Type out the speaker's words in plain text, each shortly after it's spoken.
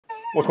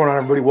What's going on,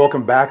 everybody?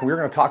 Welcome back. We're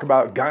going to talk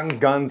about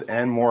guns,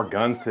 and more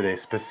guns today.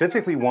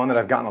 Specifically one that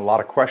I've gotten a lot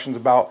of questions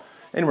about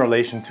in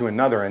relation to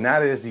another, and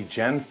that is the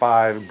Gen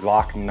 5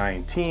 Glock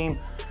 19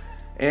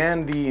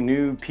 and the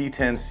new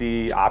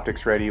P10C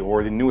optics ready,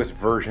 or the newest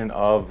version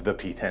of the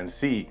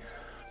P10C.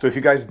 So if you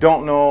guys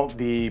don't know,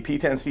 the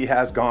P10C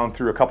has gone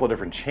through a couple of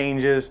different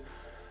changes.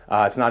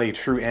 It's not a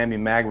true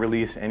anti-mag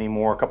release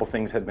anymore. A couple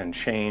things have been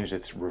changed.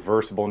 It's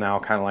reversible now,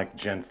 kind of like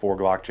Gen 4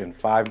 Glock, Gen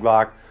 5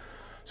 Glock.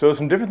 So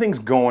some different things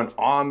going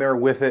on there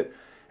with it.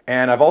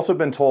 And I've also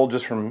been told,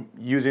 just from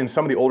using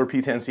some of the older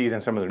P10Cs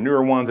and some of the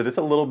newer ones, that it's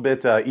a little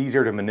bit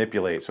easier to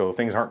manipulate. So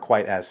things aren't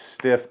quite as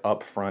stiff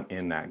up front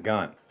in that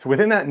gun. So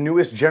within that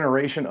newest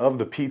generation of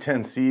the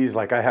P10Cs,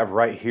 like I have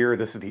right here,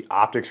 this is the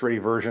optics ready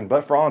version.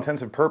 But for all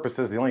intents and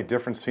purposes, the only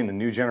difference between the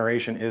new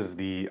generation is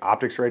the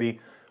optics ready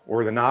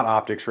or the not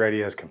optics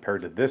ready as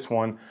compared to this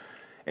one.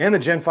 And the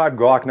Gen 5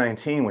 Glock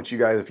 19, which you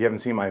guys, if you haven't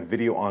seen my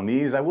video on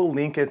these, I will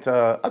link it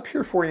up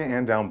here for you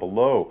and down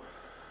below.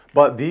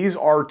 But these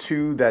are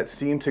two that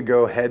seem to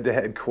go head to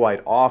head quite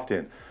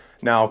often.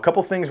 Now, a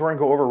couple things we're gonna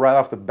go over right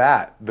off the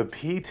bat. The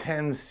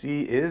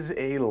P10C is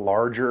a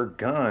larger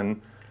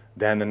gun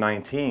than the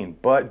 19,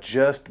 but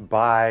just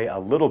by a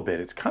little bit.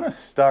 It's kind of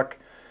stuck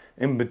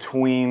in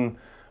between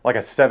like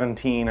a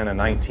 17 and a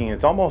 19.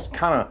 It's almost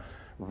kind of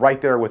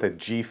right there with a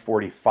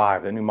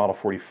G45, the new Model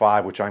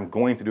 45, which I'm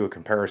going to do a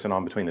comparison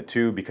on between the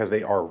two because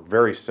they are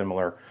very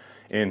similar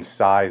in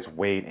size,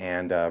 weight,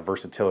 and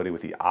versatility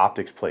with the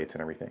optics plates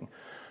and everything.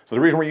 So the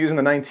reason we're using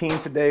the 19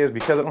 today is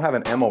because I don't have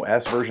an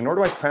MOS version, nor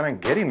do I plan on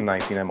getting the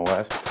 19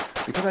 MOS,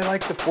 because I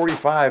like the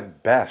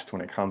 45 best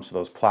when it comes to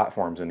those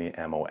platforms in the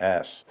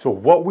MOS. So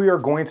what we are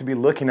going to be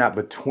looking at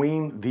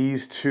between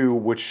these two,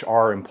 which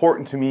are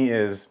important to me,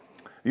 is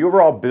the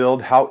overall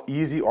build. How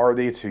easy are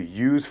they to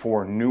use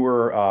for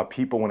newer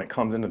people when it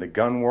comes into the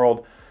gun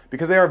world?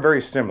 Because they are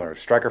very similar.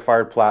 Striker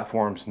fired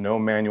platforms, no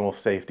manual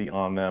safety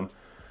on them.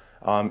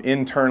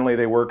 Internally,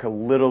 they work a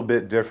little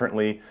bit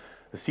differently.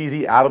 The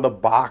CZ out of the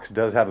box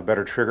does have a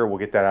better trigger. We'll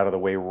get that out of the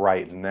way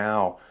right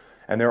now.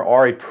 And there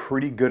are a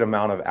pretty good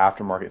amount of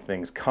aftermarket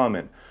things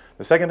coming.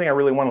 The second thing I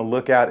really want to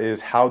look at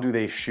is how do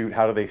they shoot,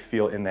 how do they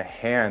feel in the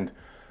hand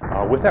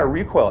with that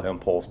recoil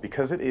impulse,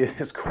 because it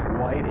is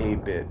quite a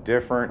bit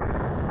different.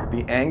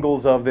 The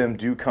angles of them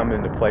do come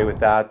into play with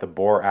that, the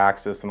bore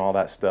axis and all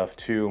that stuff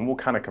too, and we'll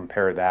kind of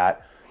compare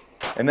that.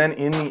 And then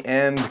in the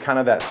end, kind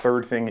of that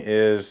third thing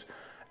is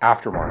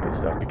aftermarket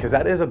stuff, because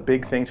that is a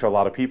big thing to a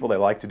lot of people. They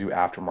like to do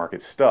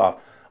aftermarket stuff,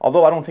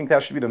 although I don't think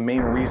that should be the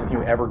main reason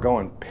you ever go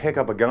and pick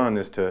up a gun,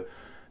 is to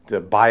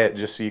buy it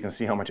just so you can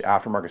see how much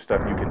aftermarket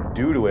stuff you can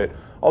do to it.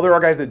 Although there are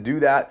guys that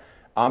do that.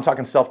 I'm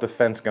talking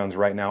self-defense guns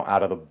right now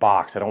out of the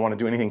box. I don't want to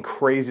do anything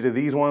crazy to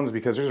these ones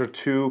because these are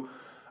two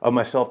of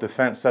my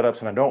self-defense setups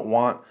and I don't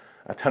want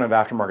a ton of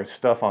aftermarket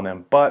stuff on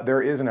them. But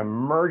there is an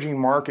emerging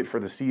market for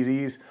the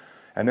CZs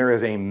and there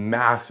is a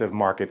massive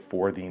market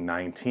for the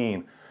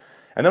 19.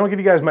 And then I'll give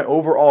you guys my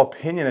overall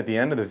opinion at the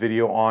end of the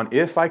video on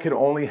if I could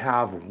only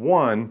have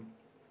one,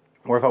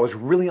 or if I was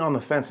really on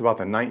the fence about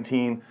the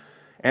 19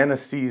 and the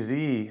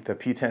CZ, the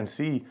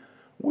P10C,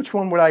 which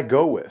one would I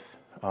go with?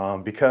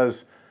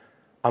 Because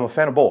I'm a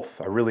fan of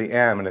both, I really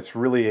am, and it's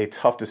really a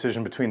tough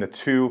decision between the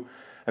two,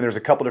 and there's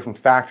a couple different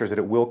factors that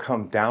it will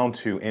come down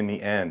to in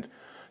the end.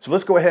 So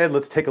let's go ahead,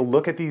 let's take a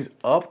look at these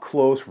up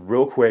close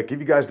real quick, give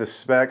you guys the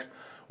specs.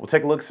 We'll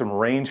take a look at some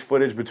range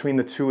footage between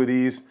the two of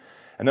these,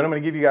 and then I'm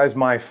going to give you guys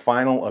my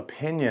final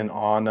opinion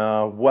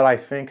on what I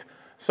think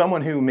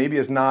someone who maybe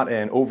is not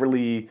an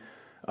overly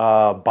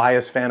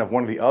biased fan of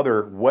one or the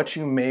other, what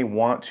you may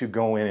want to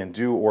go in and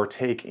do or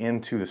take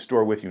into the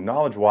store with you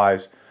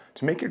knowledge-wise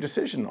to make your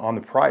decision on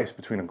the price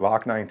between a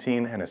Glock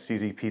 19 and a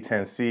CZ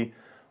P10C,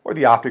 or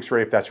the optics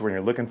ready if that's what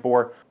you're looking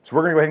for. So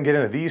we're gonna go ahead and get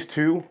into these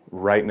two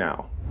right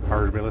now. All right,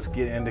 everybody, let's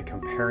get into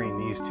comparing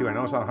these two. I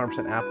know it's not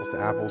 100% apples to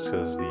apples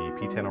because the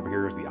P10 over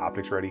here is the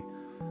optics ready,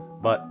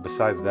 but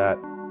besides that,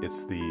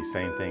 it's the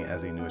same thing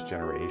as the newest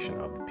generation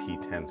of the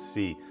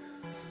P10C.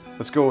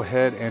 Let's go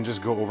ahead and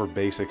just go over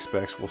basic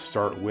specs. We'll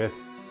start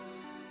with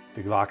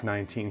the Glock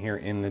 19 here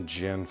in the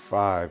Gen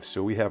 5.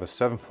 So we have a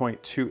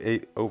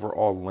 7.28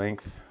 overall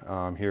length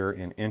here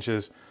in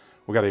inches.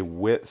 We got a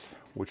width,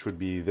 which would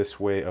be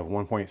this way, of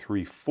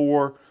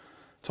 1.34.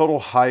 Total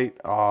height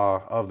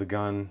of the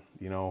gun,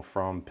 you know,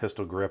 from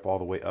pistol grip all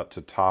the way up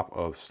to top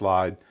of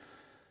slide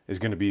is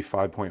going to be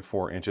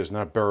 5.4 inches, and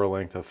a barrel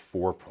length of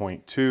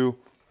 4.2.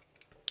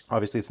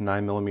 Obviously it's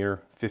 9mm,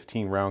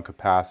 15 round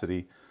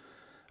capacity.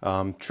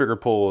 Trigger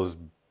pull is,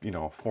 you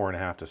know,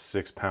 4.5 to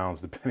 6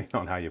 pounds, depending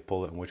on how you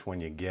pull it and which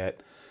one you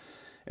get.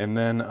 And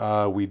then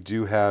we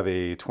do have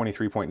a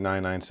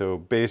 23.99, so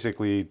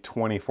basically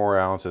 24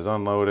 ounces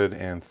unloaded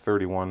and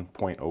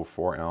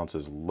 31.04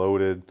 ounces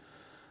loaded.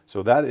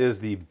 So that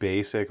is the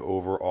basic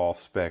overall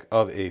spec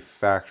of a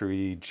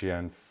factory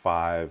Gen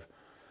 5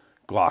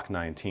 Glock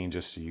 19,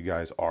 just so you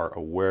guys are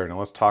aware. Now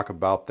let's talk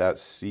about that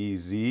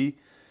CZ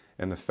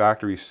and the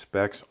factory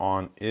specs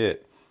on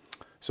it.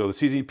 So the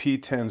CZ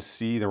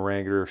P10C, the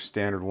regular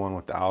standard one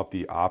without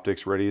the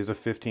optics ready, is a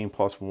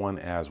 15+1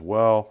 as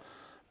well.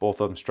 Both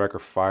of them striker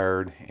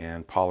fired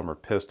and polymer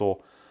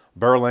pistol.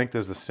 Barrel length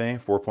is the same,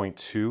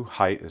 4.2.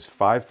 Height is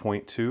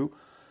 5.2.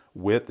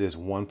 Width is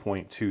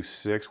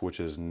 1.26, which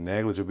is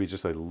negligibly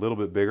just a little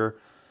bit bigger.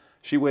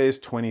 She weighs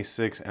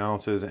 26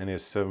 ounces and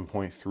is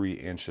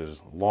 7.3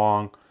 inches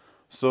long.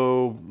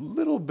 So a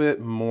little bit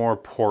more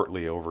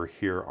portly over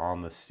here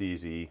on the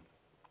CZ.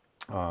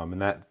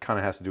 And that kind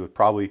of has to do with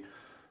probably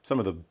some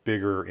of the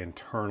bigger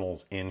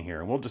internals in here.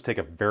 And we'll just take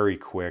a very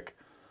quick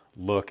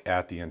look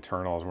at the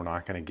internals. We're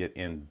not going to get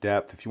in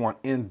depth. If you want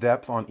in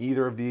depth on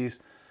either of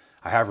these,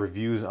 I have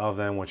reviews of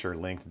them, which are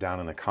linked down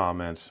in the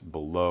comments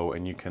below,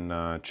 and you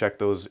can check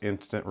those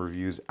instant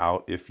reviews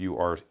out if you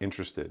are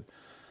interested.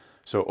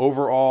 So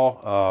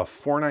overall,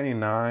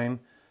 $499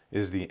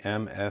 is the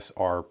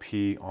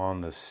MSRP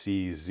on the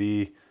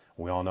CZ.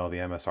 We all know the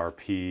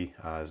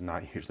MSRP is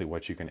not usually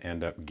what you can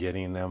end up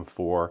getting them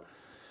for.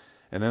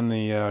 And then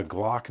the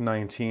Glock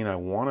 19, I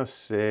want to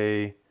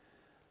say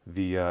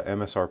the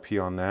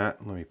MSRP on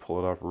that. Let me pull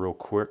it up real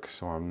quick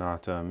so I'm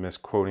not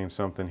misquoting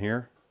something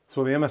here.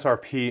 So the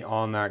MSRP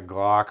on that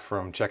Glock,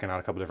 from checking out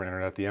a couple different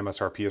internet, the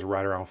MSRP is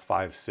right around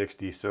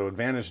 $560. So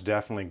advantage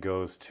definitely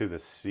goes to the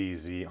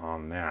CZ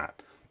on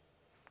that.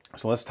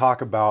 So let's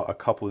talk about a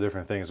couple of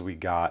different things we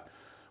got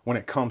when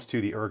it comes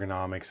to the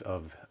ergonomics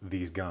of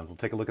these guns. We'll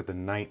take a look at the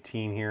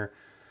 19 here.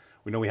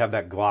 We know we have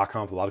that Glock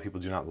hump. A lot of people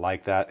do not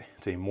like that.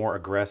 It's a more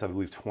aggressive, I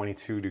believe,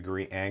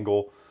 22-degree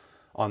angle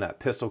on that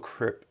pistol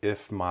grip,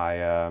 if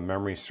my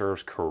memory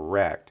serves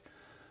correct.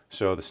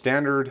 So the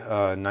standard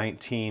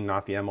 19,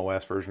 not the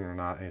MOS version or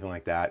not anything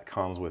like that,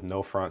 comes with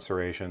no front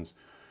serrations,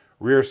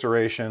 rear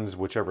serrations,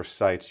 whichever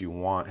sights you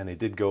want. And they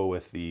did go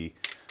with the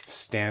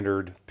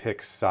standard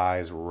pick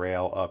size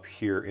rail up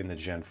here in the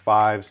Gen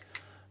 5s.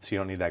 So you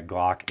don't need that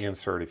Glock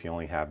insert if you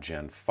only have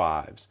Gen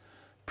 5s.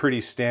 Pretty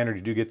standard.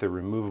 You do get the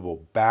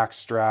removable back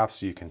straps,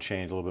 so you can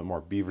change a little bit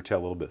more beaver tail,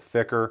 a little bit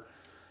thicker.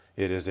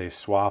 It is a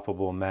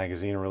swappable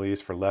magazine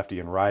release for lefty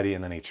and righty,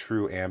 and then a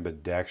true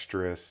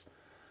ambidextrous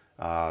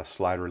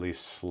slide release,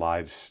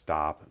 slide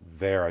stop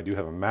there. I do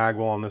have a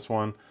magwell on this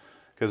one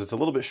because it's a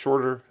little bit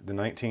shorter, the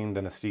 19,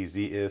 than the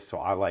CZ is, so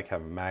I like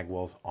having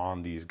magwells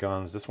on these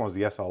guns. This one's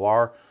the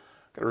SLR.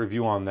 Got a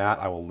review on that.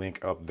 I will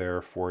link up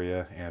there for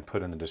you and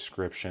put in the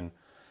description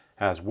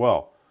as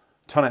well.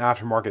 Ton of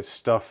aftermarket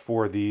stuff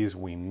for these,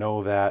 we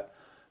know that,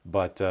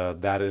 but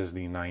that is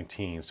the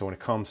 19. So when it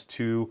comes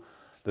to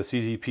the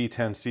CZ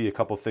P10C, a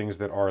couple things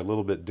that are a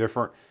little bit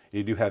different.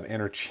 You do have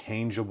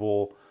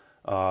interchangeable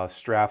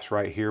straps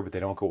right here, but they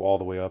don't go all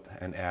the way up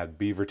and add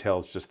beaver tail.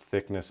 It's just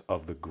thickness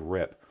of the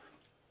grip.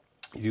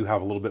 You do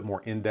have a little bit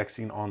more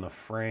indexing on the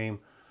frame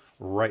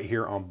right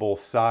here on both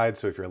sides.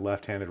 So if you're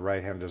left-handed,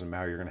 right-handed, doesn't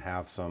matter. You're going to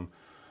have a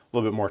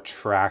little bit more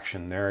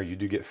traction there. You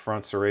do get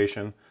front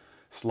serration.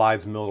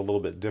 Slides milled a little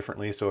bit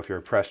differently. So if you're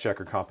a press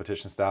checker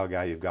competition style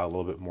guy, you've got a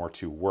little bit more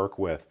to work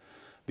with.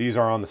 These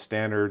are on the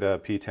standard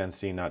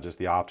P10C, not just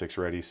the optics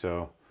ready.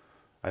 So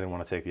I didn't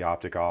want to take the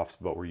optic off,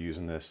 but we're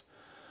using this.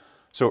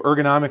 So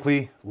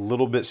ergonomically, a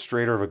little bit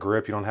straighter of a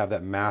grip. You don't have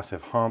that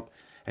massive hump,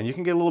 and you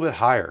can get a little bit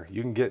higher.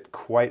 You can get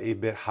quite a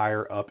bit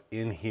higher up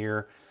in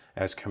here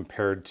as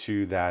compared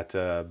to that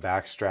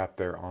back strap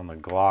there on the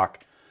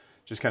Glock.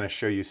 Just kind of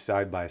show you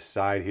side by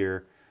side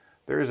here.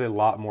 There is a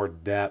lot more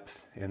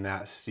depth in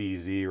that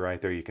CZ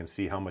right there. You can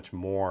see how much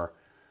more,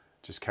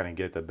 just kind of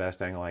get the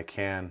best angle I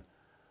can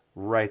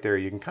right there.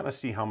 You can kind of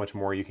see how much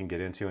more you can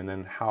get into, and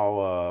then how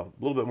a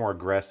little bit more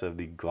aggressive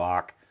the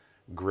Glock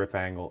grip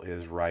angle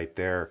is right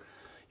there.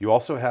 You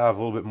also have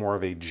a little bit more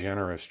of a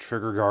generous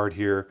trigger guard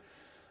here,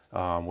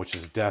 which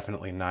is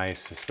definitely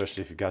nice,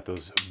 especially if you've got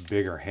those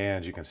bigger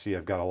hands. You can see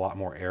I've got a lot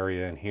more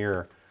area in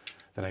here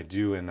than I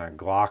do in that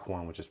Glock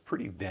one, which is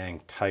pretty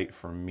dang tight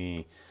for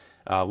me.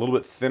 A little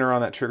bit thinner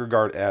on that trigger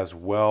guard as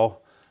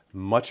well.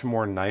 Much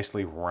more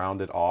nicely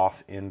rounded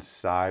off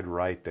inside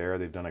right there.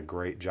 They've done a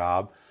great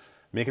job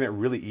making it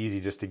really easy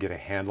just to get a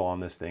handle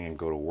on this thing and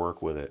go to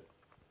work with it.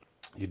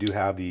 You do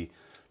have the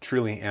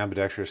truly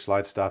ambidextrous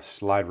slide stop,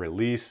 slide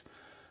release,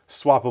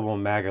 swappable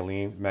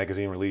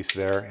magazine release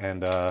there,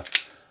 and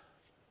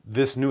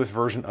this newest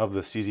version of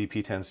the CZ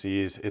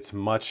P10Cs, it's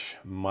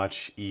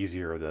much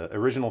easier. The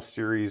original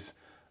series,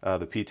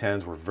 the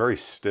P10s, were very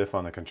stiff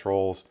on the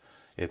controls.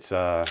 It's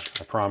I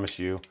promise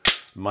you,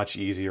 much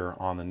easier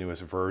on the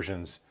newest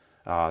versions.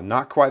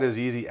 Not quite as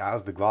easy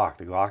as the Glock.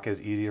 The Glock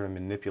is easier to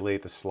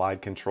manipulate the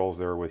slide controls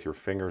there with your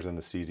fingers in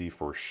the CZ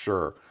for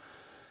sure.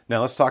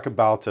 Now let's talk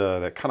about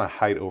that kind of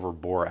height over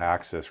bore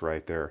axis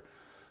right there.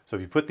 So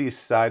if you put these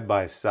side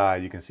by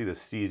side, you can see the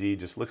CZ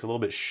just looks a little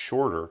bit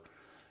shorter,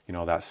 you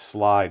know, that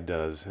slide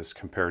does, as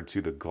compared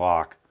to the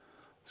Glock.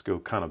 Let's go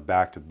kind of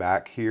back to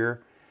back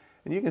here.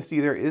 And you can see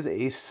there is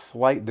a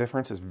slight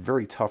difference. It's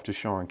very tough to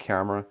show on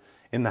camera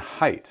in the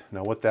height.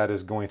 Now what that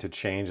is going to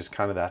change is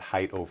kind of that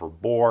height over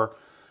bore.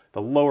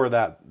 The lower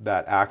that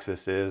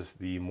axis is,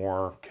 the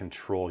more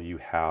control you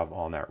have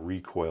on that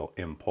recoil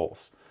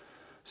impulse.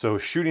 So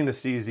shooting the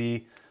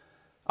CZ,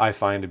 I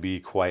find to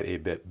be quite a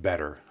bit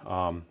better.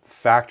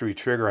 Factory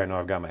trigger, I know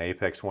I've got my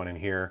Apex one in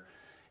here.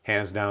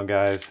 Hands down,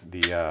 guys,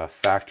 the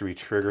factory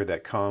trigger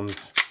that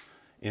comes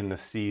in the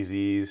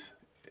CZs.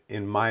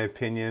 In my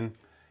opinion,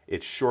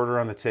 it's shorter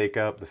on the take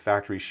up. The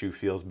factory shoe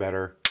feels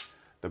better.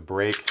 The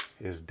brake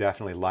is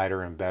definitely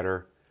lighter and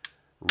better.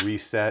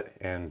 Reset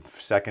and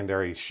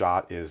secondary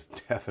shot is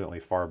definitely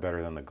far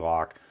better than the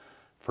Glock,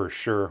 for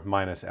sure,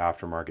 minus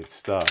aftermarket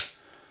stuff.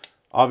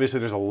 Obviously,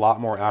 there's a lot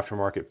more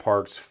aftermarket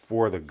parts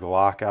for the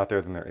Glock out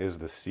there than there is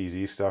the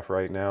CZ stuff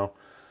right now.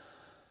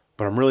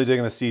 But I'm really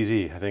digging the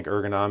CZ. I think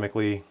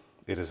ergonomically,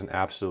 it is an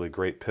absolutely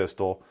great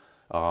pistol.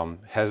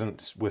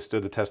 Hasn't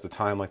withstood the test of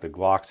time like the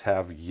Glocks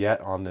have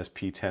yet on this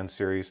P10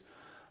 series.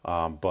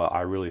 But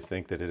I really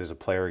think that it is a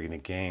player in the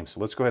game. So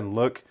let's go ahead and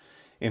look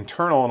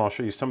internal, and I'll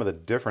show you some of the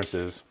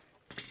differences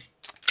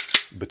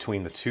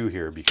between the two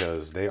here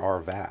because they are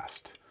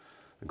vast.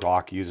 The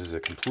Glock uses a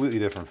completely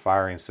different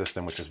firing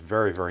system, which is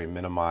very, very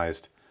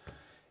minimized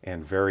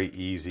and very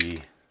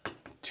easy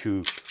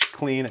to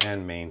clean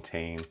and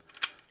maintain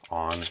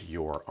on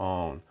your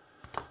own.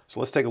 So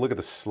let's take a look at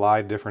the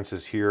slide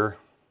differences here.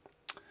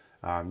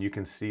 You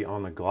can see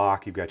on the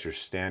Glock, you've got your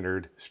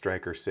standard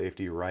striker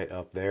safety right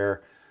up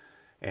there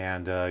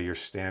and your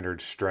standard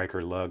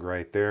striker lug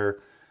right there.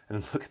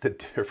 And look at the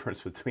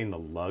difference between the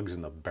lugs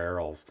and the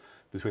barrels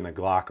between the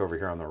Glock over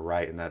here on the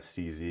right and that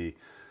CZ.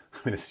 I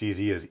mean, the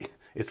CZ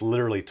it's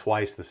literally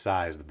twice the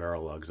size, the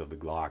barrel lugs of the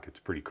Glock. It's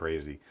pretty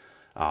crazy.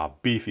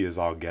 Beefy as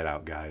all get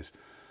out, guys.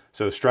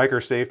 So striker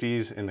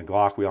safeties in the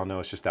Glock, we all know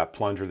it's just that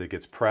plunger that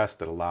gets pressed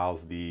that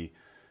allows the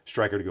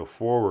striker to go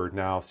forward.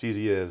 Now,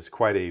 CZ is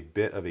quite a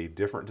bit of a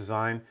different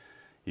design.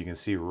 You can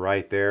see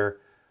right there,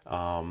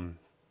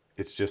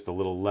 it's just a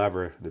little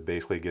lever that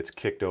basically gets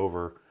kicked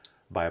over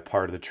by a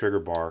part of the trigger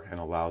bar and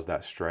allows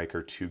that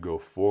striker to go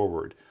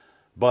forward.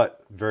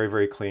 But very,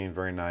 very clean,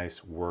 very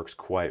nice, works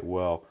quite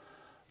well.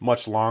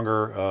 Much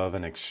longer of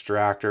an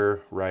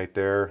extractor right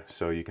there,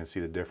 so you can see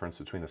the difference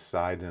between the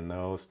sides and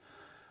those.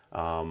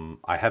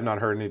 I have not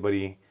heard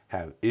anybody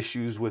have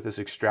issues with this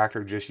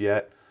extractor just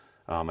yet.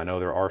 I know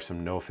there are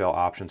some no-fail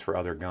options for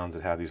other guns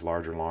that have these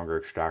larger, longer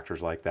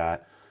extractors like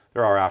that.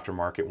 There are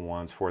aftermarket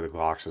ones for the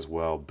Glocks as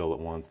well, billet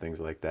ones, things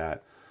like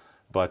that.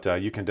 But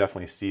you can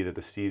definitely see that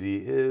the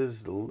CZ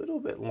is a little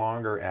bit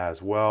longer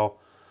as well.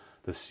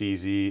 The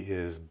CZ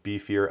is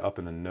beefier up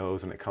in the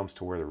nose when it comes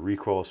to where the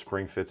recoil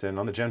spring fits in.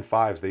 On the Gen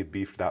 5s, they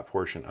beefed that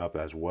portion up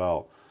as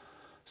well.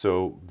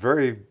 So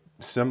very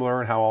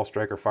similar in how all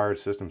striker fired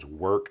systems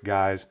work,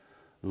 guys.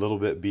 A little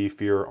bit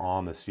beefier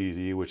on the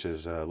CZ, which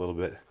is a little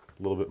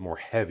bit more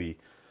heavy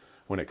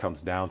when it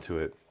comes down to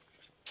it.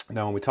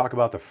 Now, when we talk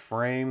about the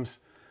frames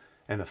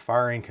and the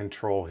firing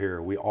control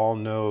here, we all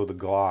know the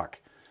Glock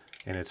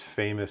and its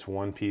famous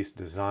one-piece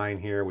design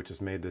here, which has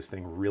made this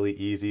thing really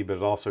easy, but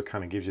it also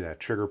kind of gives you that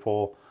trigger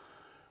pull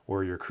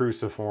where your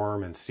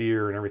cruciform and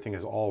sear and everything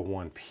is all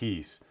one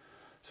piece.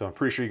 So I'm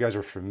pretty sure you guys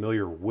are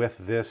familiar with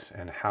this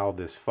and how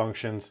this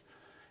functions.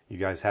 You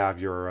guys have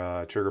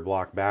your trigger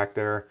block back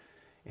there,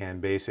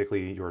 and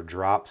basically your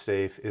drop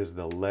safe is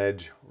the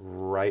ledge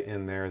right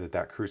in there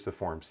that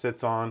cruciform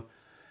sits on.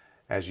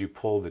 As you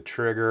pull the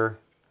trigger,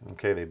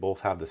 okay, they both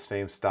have the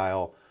same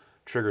style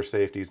trigger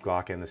safeties,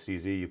 Glock and the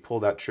CZ. You pull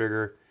that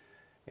trigger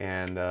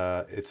and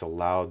it's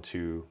allowed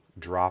to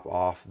drop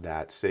off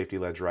that safety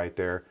ledge right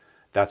there.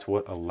 That's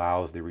what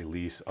allows the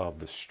release of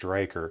the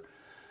striker.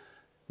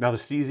 Now the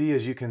CZ,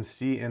 as you can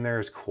see in there,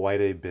 is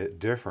quite a bit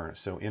different.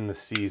 So in the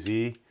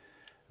CZ,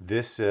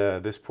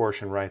 this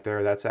portion right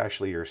there, that's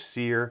actually your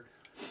sear.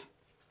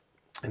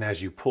 And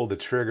as you pull the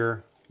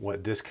trigger,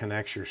 what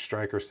disconnects your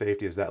striker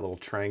safety is that little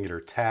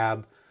triangular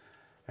tab.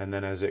 And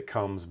then as it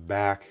comes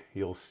back,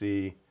 you'll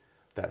see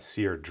that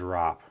sear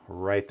drop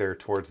right there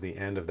towards the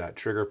end of that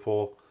trigger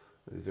pull.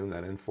 Zoom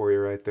that in for you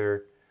right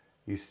there.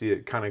 You see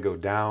it kind of go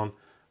down.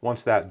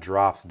 Once that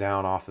drops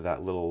down off of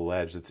that little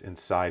ledge that's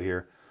inside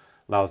here,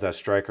 allows that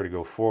striker to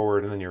go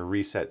forward, and then your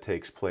reset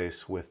takes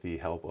place with the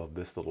help of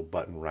this little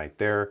button right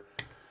there,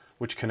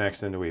 which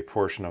connects into a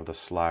portion of the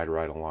slide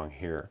right along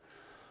here.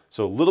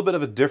 So a little bit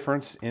of a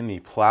difference in the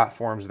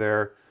platforms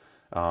there.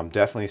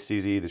 Definitely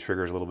CZ, the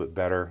trigger is a little bit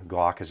better.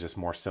 Glock is just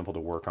more simple to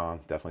work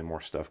on. Definitely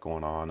more stuff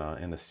going on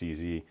in the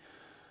CZ.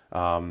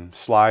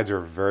 Slides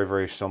are very,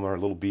 very similar, a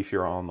little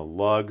beefier on the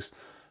lugs.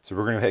 So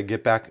we're going to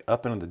get back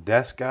up into the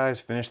desk, guys,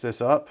 finish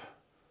this up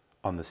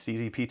on the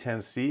CZ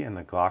P10C and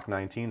the Glock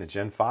 19, the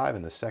Gen 5,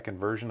 and the second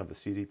version of the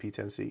CZ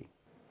P10C.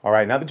 All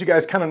right, now that you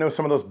guys kind of know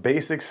some of those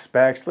basic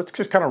specs, let's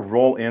just kind of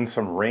roll in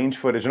some range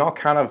footage and I'll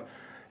kind of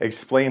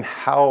explain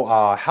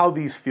how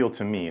these feel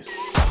to me.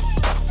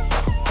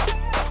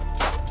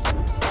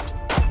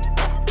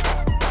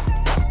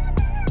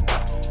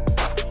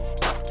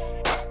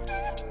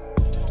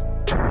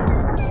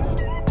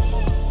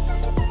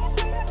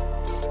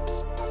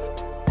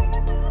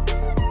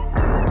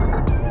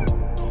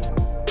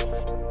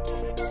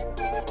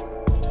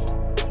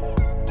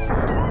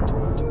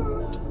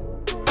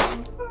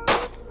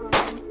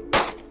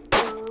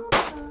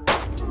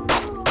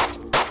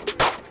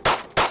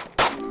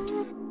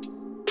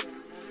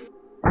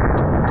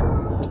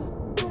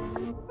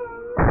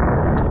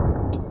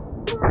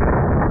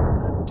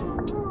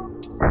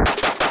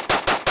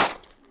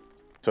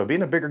 So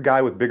being a bigger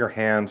guy with bigger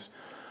hands,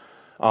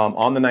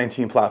 On the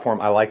 19 platform,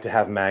 I like to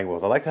have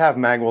magwells. I like to have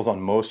magwells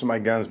on most of my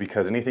guns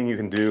because anything you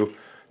can do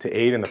to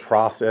aid in the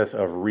process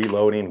of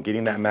reloading,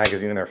 getting that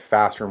magazine in there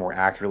faster, more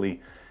accurately,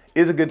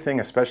 is a good thing,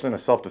 especially in a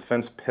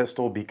self-defense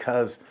pistol,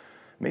 because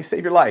it may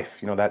save your life.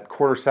 You know, that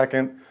quarter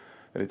second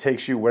that it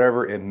takes you,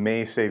 whatever, it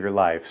may save your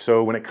life.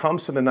 So when it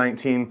comes to the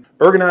 19,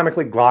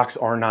 ergonomically,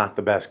 Glocks are not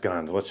the best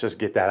guns. Let's just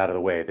get that out of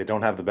the way. They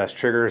don't have the best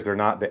triggers. They're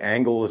not, the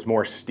angle is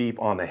more steep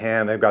on the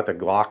hand. They've got the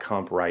Glock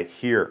hump right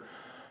here.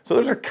 So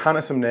those are kind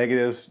of some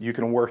negatives. You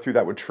can work through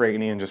that with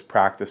training and just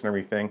practice and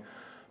everything.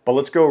 But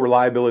let's go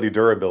reliability,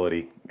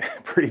 durability.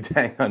 Pretty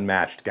dang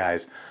unmatched,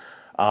 guys.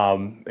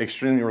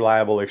 Extremely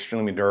reliable,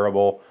 extremely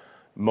durable.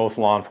 Most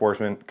law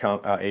enforcement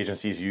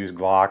agencies use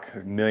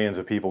Glock. Millions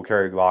of people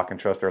carry Glock and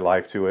trust their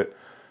life to it.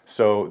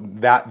 So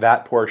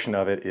that portion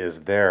of it is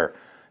there.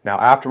 Now,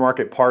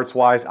 aftermarket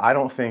parts-wise, I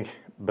don't think,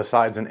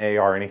 besides an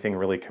AR, anything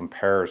really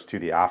compares to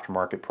the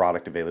aftermarket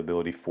product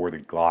availability for the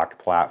Glock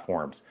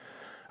platforms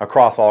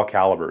across all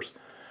calibers.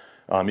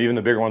 Even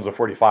the bigger ones, the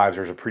 45s,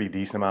 there's a pretty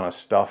decent amount of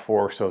stuff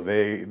for, so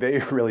they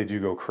really do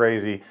go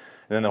crazy. And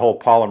then the whole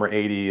polymer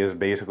 80 is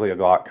basically a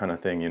Glock kind of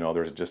thing. You know,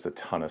 there's just a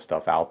ton of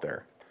stuff out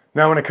there.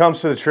 Now, when it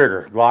comes to the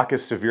trigger, Glock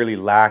is severely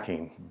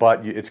lacking,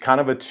 but it's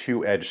kind of a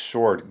two-edged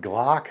sword.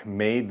 Glock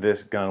made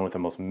this gun with the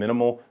most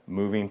minimal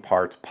moving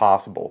parts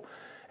possible.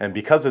 And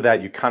because of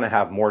that, you kind of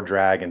have more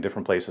drag in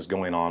different places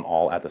going on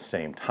all at the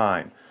same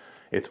time.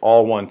 It's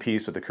all one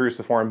piece with the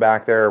cruciform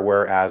back there,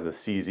 whereas the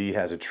CZ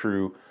has a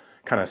true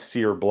kind of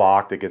sear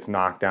block that gets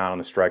knocked down and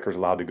the striker's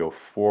allowed to go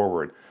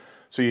forward.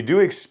 So you do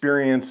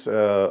experience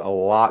a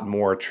lot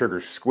more trigger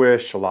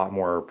squish, a lot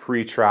more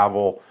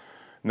pre-travel.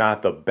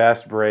 Not the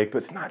best break, but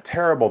it's not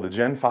terrible. The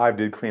Gen 5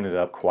 did clean it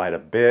up quite a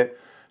bit.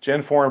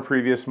 Gen 4 and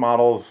previous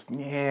models,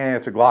 yeah,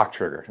 it's a Glock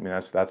trigger. I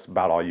mean, that's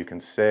about all you can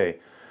say.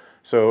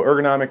 So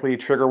ergonomically,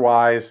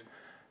 trigger-wise,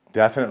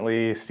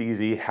 definitely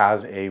CZ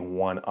has a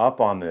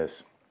one-up on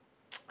this.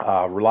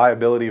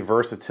 Reliability,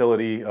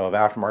 versatility of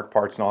aftermarket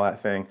parts and all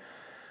that thing.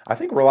 I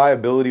think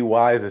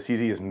reliability-wise, the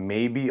CZ is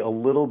maybe a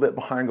little bit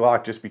behind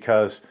Glock just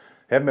because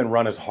they haven't been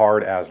run as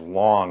hard as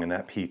long in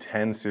that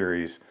P10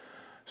 series.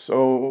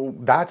 So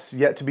that's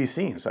yet to be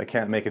seen, so I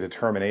can't make a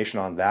determination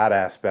on that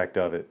aspect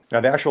of it.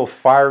 Now, the actual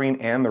firing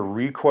and the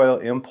recoil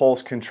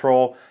impulse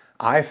control,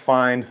 I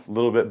find a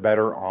little bit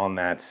better on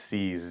that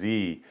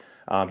CZ,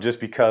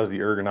 just because the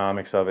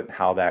ergonomics of it and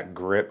how that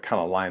grip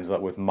kind of lines up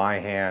with my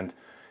hand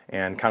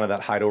and kind of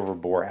that height over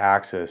bore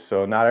axis.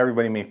 So not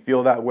everybody may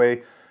feel that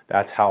way.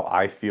 That's how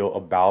I feel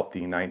about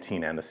the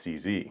 19 and the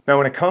CZ. Now,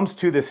 when it comes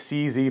to the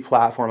CZ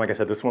platform, like I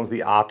said, this one's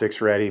the optics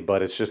ready,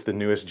 but it's just the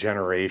newest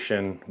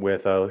generation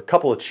with a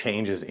couple of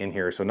changes in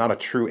here. So not a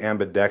true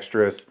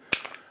ambidextrous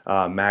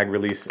mag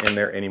release in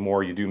there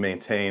anymore. You do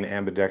maintain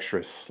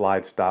ambidextrous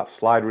slide stop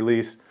slide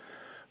release,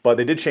 but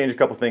they did change a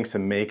couple things to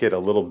make it a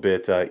little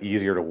bit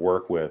easier to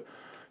work with.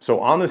 So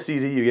on the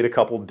CZ, you get a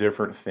couple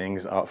different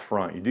things up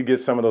front. You do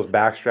get some of those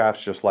back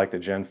straps just like the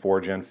Gen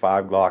 4, Gen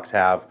 5 Glocks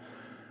have.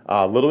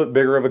 A little bit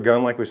bigger of a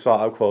gun like we saw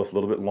up close, a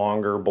little bit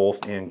longer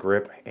both in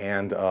grip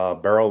and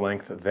barrel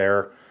length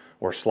there,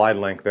 or slide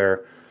length there.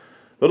 A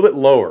little bit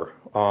lower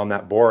on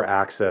that bore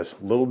axis,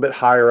 a little bit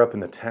higher up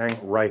in the tang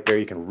right there.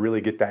 You can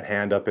really get that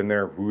hand up in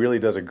there. Really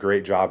does a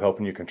great job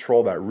helping you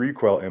control that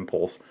recoil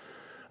impulse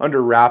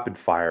under rapid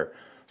fire.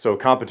 So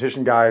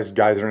competition guys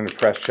that are into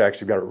press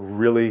checks, you've got a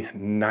really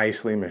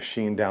nicely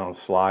machined down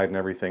slide and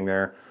everything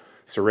there.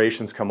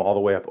 Serrations come all the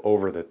way up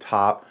over the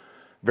top.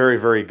 Very,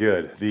 very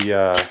good.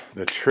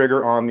 The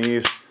trigger on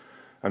these,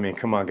 I mean,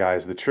 come on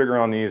guys, the trigger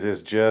on these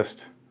is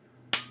just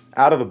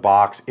out of the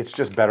box. It's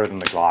just better than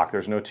the Glock.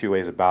 There's no two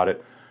ways about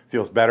it.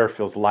 Feels better,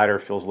 feels lighter,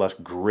 feels less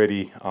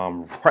gritty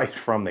right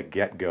from the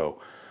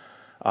get-go.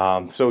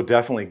 So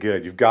definitely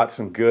good. You've got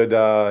some good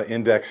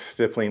index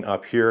stippling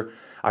up here.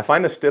 I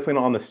find the stippling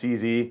on the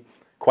CZ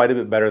quite a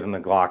bit better than the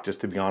Glock,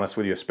 just to be honest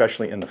with you,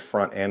 especially in the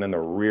front and in the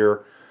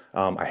rear.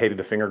 I hated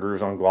the finger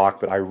grooves on Glock,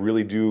 but I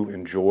really do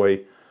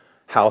enjoy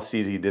how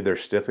CZ did their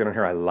stippling on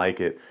here. I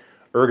like it.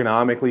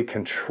 Ergonomically,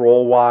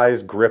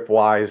 control-wise,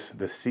 grip-wise,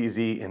 the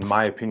CZ, in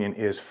my opinion,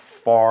 is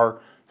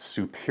far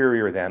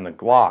superior than the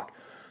Glock.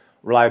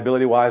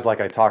 Reliability-wise, like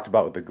I talked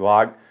about with the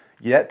Glock,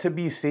 yet to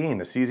be seen.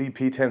 The CZ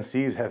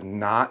P10Cs have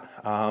not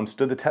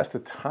stood the test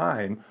of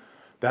time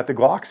that the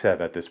Glocks have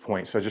at this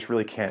point, so I just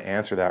really can't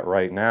answer that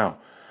right now.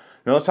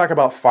 Now let's talk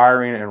about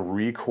firing and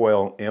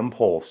recoil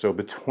impulse. So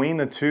between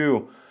the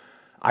two,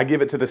 I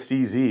give it to the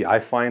CZ. I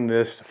find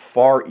this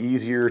far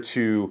easier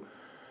to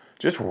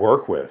just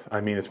work with. I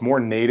mean, it's more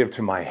native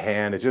to my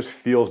hand. It just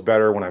feels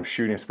better when I'm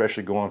shooting,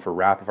 especially going for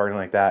rapid firing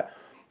like that.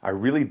 I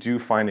really do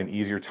find an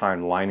easier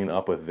time lining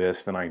up with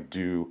this than I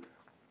do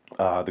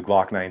the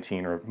Glock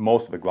 19 or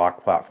most of the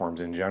Glock platforms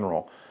in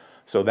general.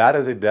 So that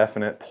is a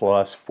definite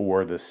plus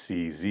for the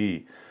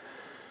CZ.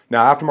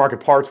 Now, aftermarket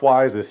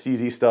parts-wise, the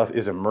CZ stuff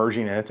is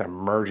emerging, and it's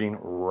emerging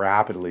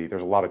rapidly.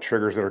 There's a lot of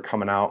triggers that are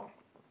coming out.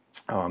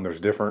 There's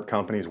different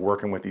companies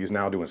working with these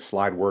now, doing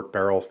slide work,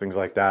 barrels, things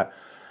like that.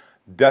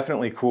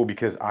 Definitely cool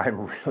because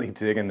I'm really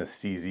digging the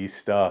CZ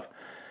stuff.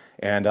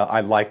 And I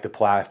like the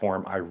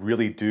platform, I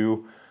really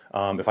do.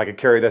 If I could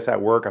carry this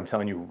at work, I'm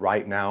telling you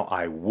right now,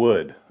 I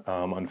would.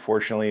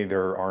 Unfortunately,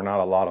 there are not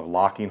a lot of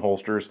locking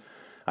holsters.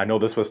 I know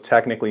this was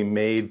technically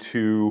made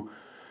to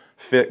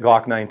fit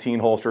Glock 19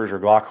 holsters or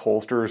Glock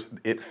holsters.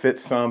 It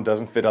fits some,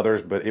 doesn't fit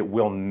others, but it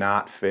will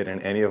not fit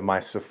in any of my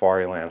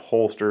Safariland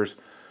holsters.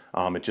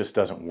 It just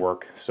doesn't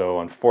work.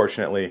 So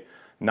unfortunately,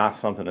 not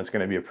something that's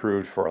going to be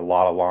approved for a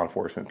lot of law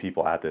enforcement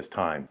people at this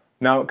time.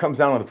 Now it comes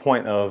down to the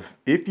point of,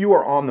 if you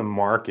are on the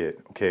market,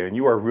 okay, and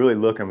you are really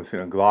looking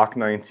between a Glock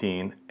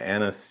 19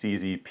 and a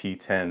CZ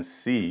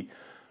P10C,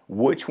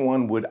 which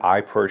one would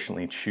I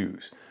personally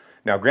choose?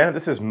 Now, granted,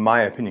 this is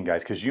my opinion,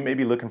 guys, because you may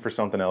be looking for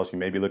something else, you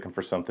may be looking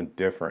for something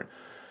different.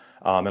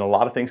 And a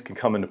lot of things can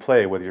come into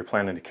play, whether you're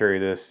planning to carry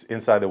this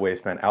inside the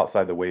waistband,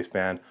 outside the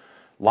waistband.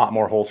 A lot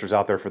more holsters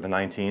out there for the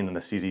 19 than the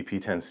CZ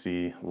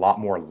P10C. A lot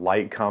more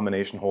light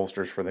combination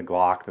holsters for the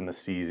Glock than the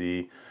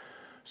CZ.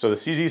 So the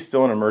CZ is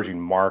still an emerging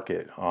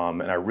market,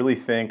 and I really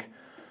think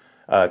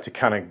to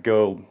kind of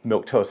go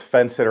milquetoast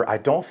fence sitter, I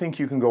don't think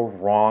you can go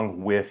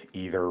wrong with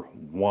either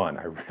one.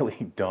 I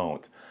really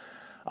don't.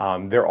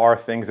 There are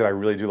things that I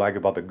really do like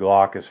about the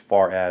Glock as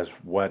far as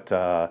what's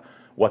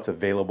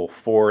available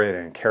for it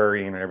and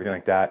carrying and everything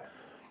like that.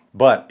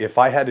 But if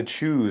I had to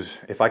choose,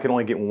 if I could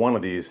only get one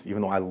of these,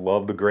 even though I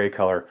love the gray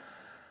color,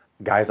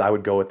 guys, I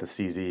would go with the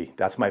CZ.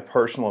 That's my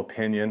personal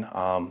opinion.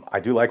 I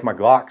do like my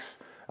Glocks.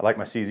 I like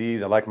my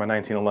CZs, I like my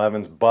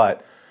 1911s,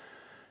 but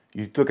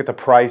you look at the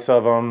price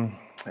of them,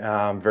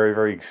 very,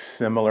 very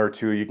similar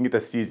to, you can get the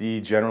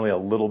CZ generally a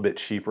little bit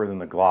cheaper than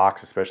the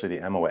Glocks, especially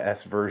the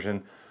MOS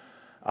version.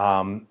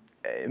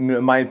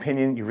 In my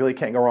opinion, you really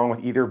can't go wrong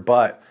with either,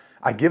 but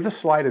I give the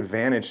slight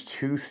advantage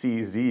to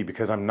CZ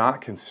because I'm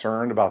not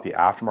concerned about the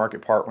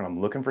aftermarket part when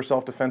I'm looking for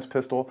self-defense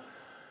pistol.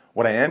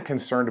 What I am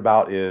concerned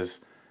about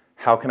is,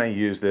 how can I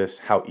use this,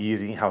 how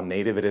easy, how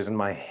native it is in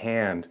my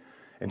hand,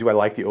 and do I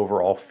like the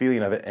overall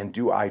feeling of it? And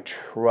do I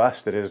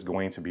trust that it is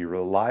going to be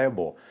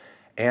reliable?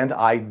 And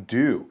I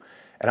do.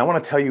 And I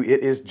want to tell you, it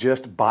is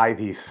just by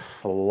the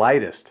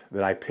slightest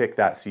that I pick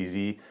that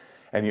CZ.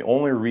 And the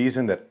only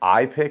reason that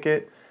I pick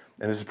it,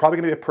 and this is probably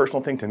going to be a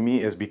personal thing to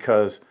me, is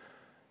because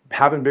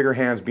having bigger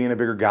hands, being a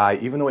bigger guy,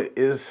 even though it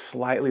is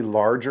slightly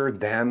larger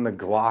than the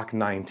Glock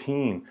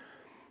 19,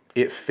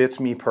 it fits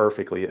me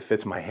perfectly. It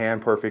fits my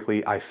hand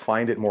perfectly. I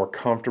find it more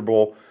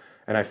comfortable.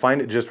 And I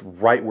find it just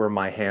right where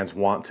my hands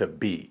want to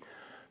be.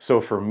 So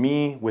for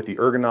me, with the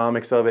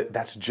ergonomics of it,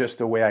 that's just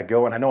the way I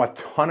go. And I know a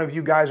ton of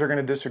you guys are going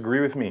to disagree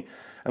with me.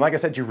 And like I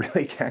said, you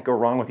really can't go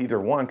wrong with either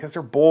one because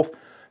they're both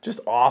just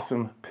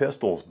awesome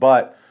pistols.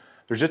 But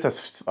there's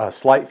just a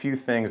slight few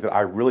things that I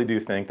really do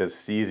think that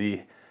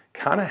CZ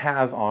kind of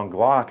has on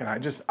Glock.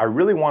 And I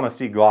really want to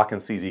see Glock and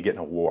CZ get in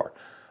a war.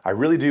 I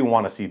really do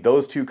want to see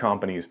those two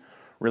companies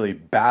really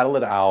battle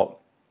it out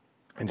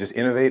and just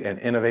innovate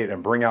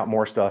and bring out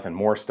more stuff and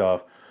more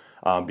stuff,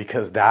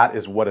 because that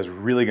is what is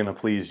really going to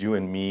please you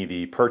and me,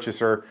 the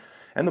purchaser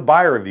and the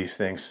buyer of these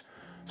things.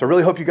 So I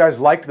really hope you guys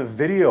liked the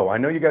video. I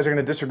know you guys are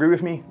going to disagree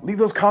with me. Leave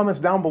those comments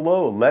down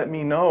below. Let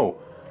me know.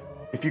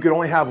 If you could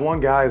only have one,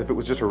 guys, if it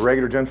was just a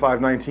regular Gen 5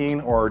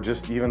 19 or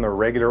just even the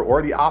regular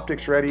or the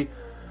optics ready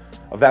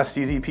of that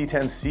CZ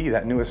P10C,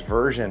 that newest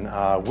version,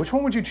 which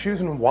one would you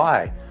choose and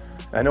why?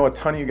 I know a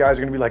ton of you guys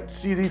are gonna be like,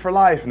 CZ for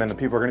life, and then the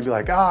people are gonna be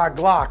like,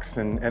 Glocks,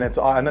 and that's,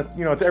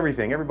 you know, it's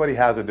everything. Everybody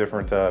has a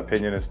different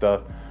opinion and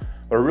stuff,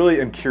 but I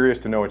really am curious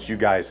to know what you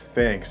guys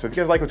think. So if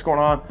you guys like what's going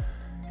on,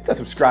 hit that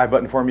subscribe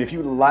button for me. If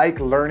you like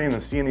learning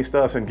and seeing these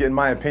stuff and getting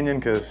my opinion,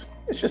 because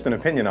it's just an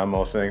opinion on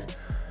most things,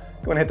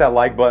 go and hit that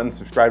like button,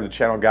 subscribe to the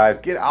channel, guys.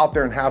 Get out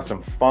there and have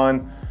some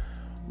fun.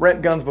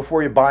 Rent guns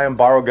before you buy them,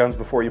 borrow guns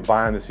before you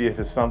buy them to see if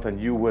it's something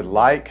you would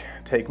like.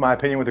 Take my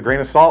opinion with a grain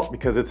of salt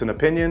because it's an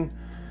opinion.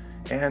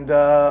 And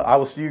I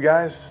will see you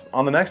guys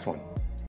on the next one.